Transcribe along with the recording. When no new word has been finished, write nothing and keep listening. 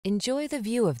Enjoy the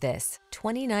view of this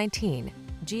 2019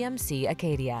 GMC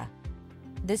Acadia.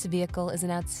 This vehicle is an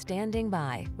outstanding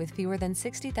buy with fewer than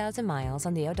 60,000 miles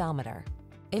on the odometer.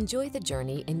 Enjoy the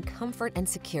journey in comfort and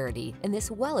security in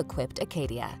this well-equipped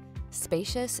Acadia.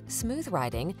 Spacious, smooth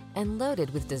riding, and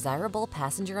loaded with desirable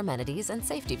passenger amenities and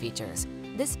safety features,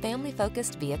 this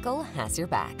family-focused vehicle has your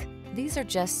back. These are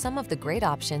just some of the great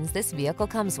options this vehicle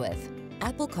comes with: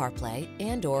 Apple CarPlay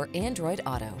and/or Android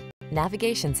Auto,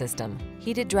 navigation system,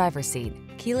 heated driver's seat,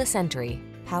 keyless entry,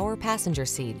 power passenger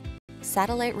seat,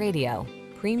 satellite radio,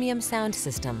 premium sound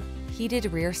system,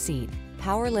 heated rear seat,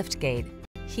 power liftgate,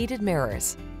 heated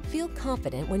mirrors. Feel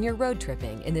confident when you're road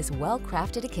tripping in this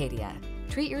well-crafted Acadia.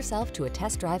 Treat yourself to a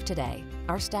test drive today.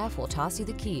 Our staff will toss you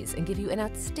the keys and give you an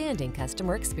outstanding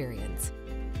customer experience.